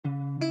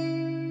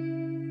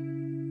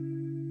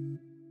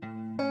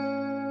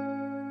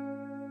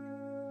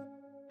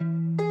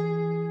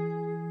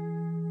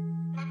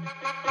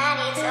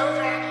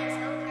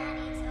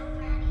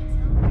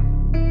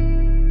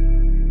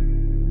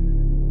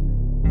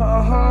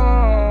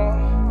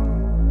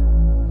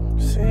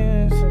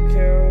Seems like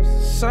it was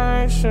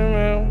the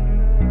same.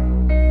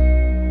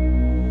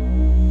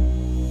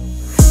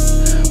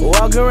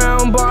 Walk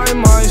around by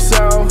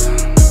myself.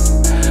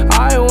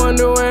 I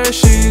wonder where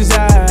she's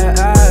at.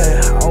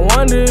 I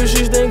wonder if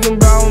she's thinking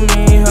about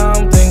me, how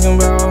I'm thinking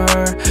about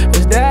her.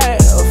 Is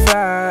that a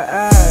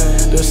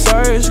fact? The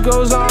search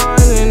goes on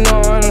and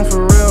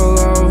for real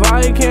love.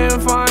 I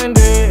can't find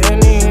it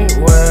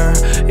anywhere.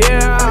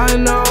 Yeah, I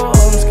know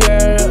I'm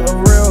scared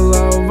of real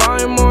love.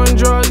 I'm on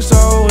drugs,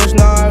 so it's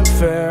not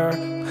fair.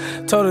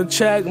 Told her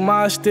check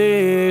my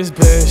steez,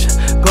 bitch.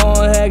 Go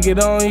ahead, get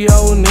on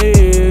your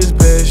knees,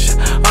 bitch.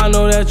 I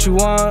know that you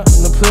want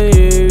to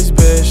please,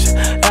 bitch.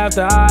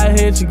 After I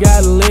hit, you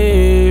gotta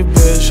leave,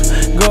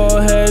 bitch. Go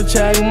ahead,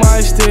 check my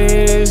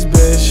steez,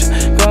 bitch.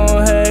 Go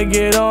ahead,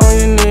 get on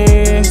your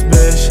knees,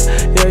 bitch.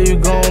 Yeah, you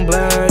gon'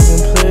 black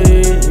and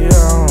plead,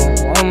 yeah.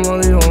 I'm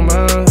only your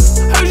man.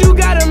 Heard you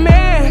got a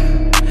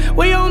man.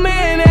 Where your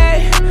man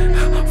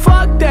at?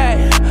 Fuck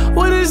that.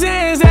 Where his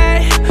hands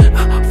at?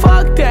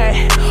 Fuck that.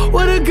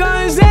 Where the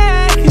guns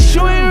at? Cause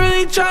you ain't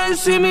really trying to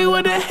see me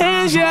with the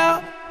hands,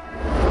 yeah.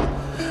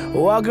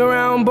 Walk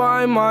around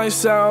by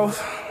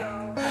myself.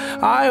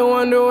 I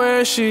wonder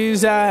where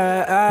she's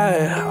at.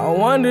 I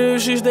wonder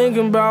if she's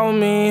thinking about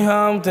me,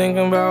 how I'm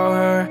thinking about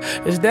her.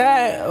 Is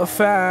that a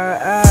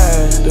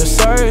fact? The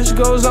search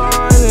goes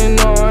on and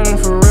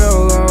for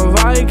real love.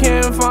 I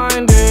can't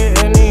find it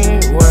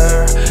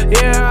anywhere.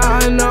 Yeah,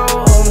 I know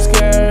I'm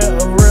scared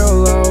of real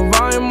love.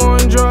 I'm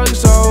on drugs,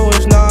 so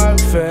it's not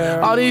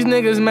fair. All these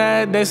niggas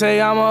mad, they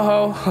say I'm a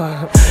hoe.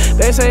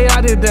 They say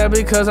I did that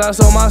because I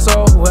sold my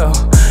soul. Well,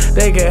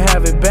 they can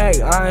have it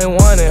back, I ain't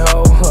want it,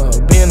 ho.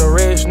 Being a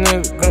rich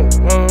nigga,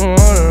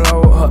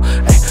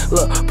 hey,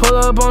 look, pull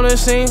up on the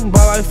scene,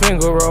 ball like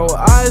finger roll.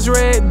 Eyes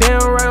red,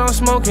 damn right, I'm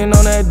smoking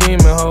on that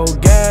demon hoe.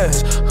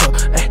 Gas,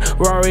 hey,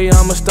 Rory,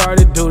 I'ma start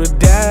to do the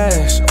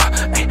dash.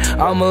 Hey,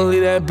 I'ma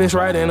leave that bitch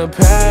right in the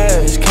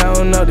past.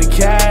 Counting up the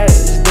cash,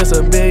 this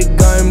a big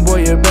gun,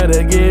 boy, you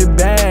better get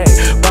back.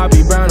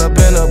 Bobby Brown up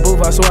in the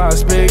booth, I swear I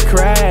spit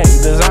crack.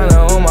 Designer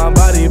on my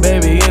body,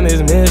 baby, in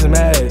this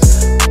mismatch.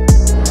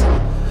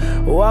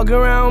 Walk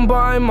around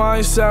by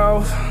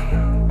myself.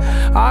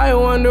 I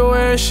wonder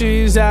where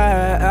she's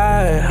at.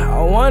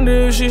 I wonder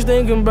if she's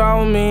thinking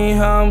about me,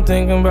 how I'm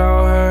thinking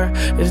about her.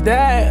 Is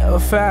that a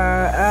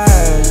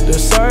fact? The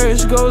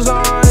search goes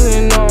on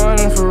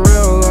and for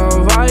real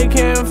love. I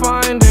can't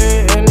find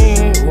it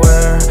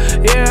anywhere.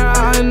 Yeah,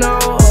 I know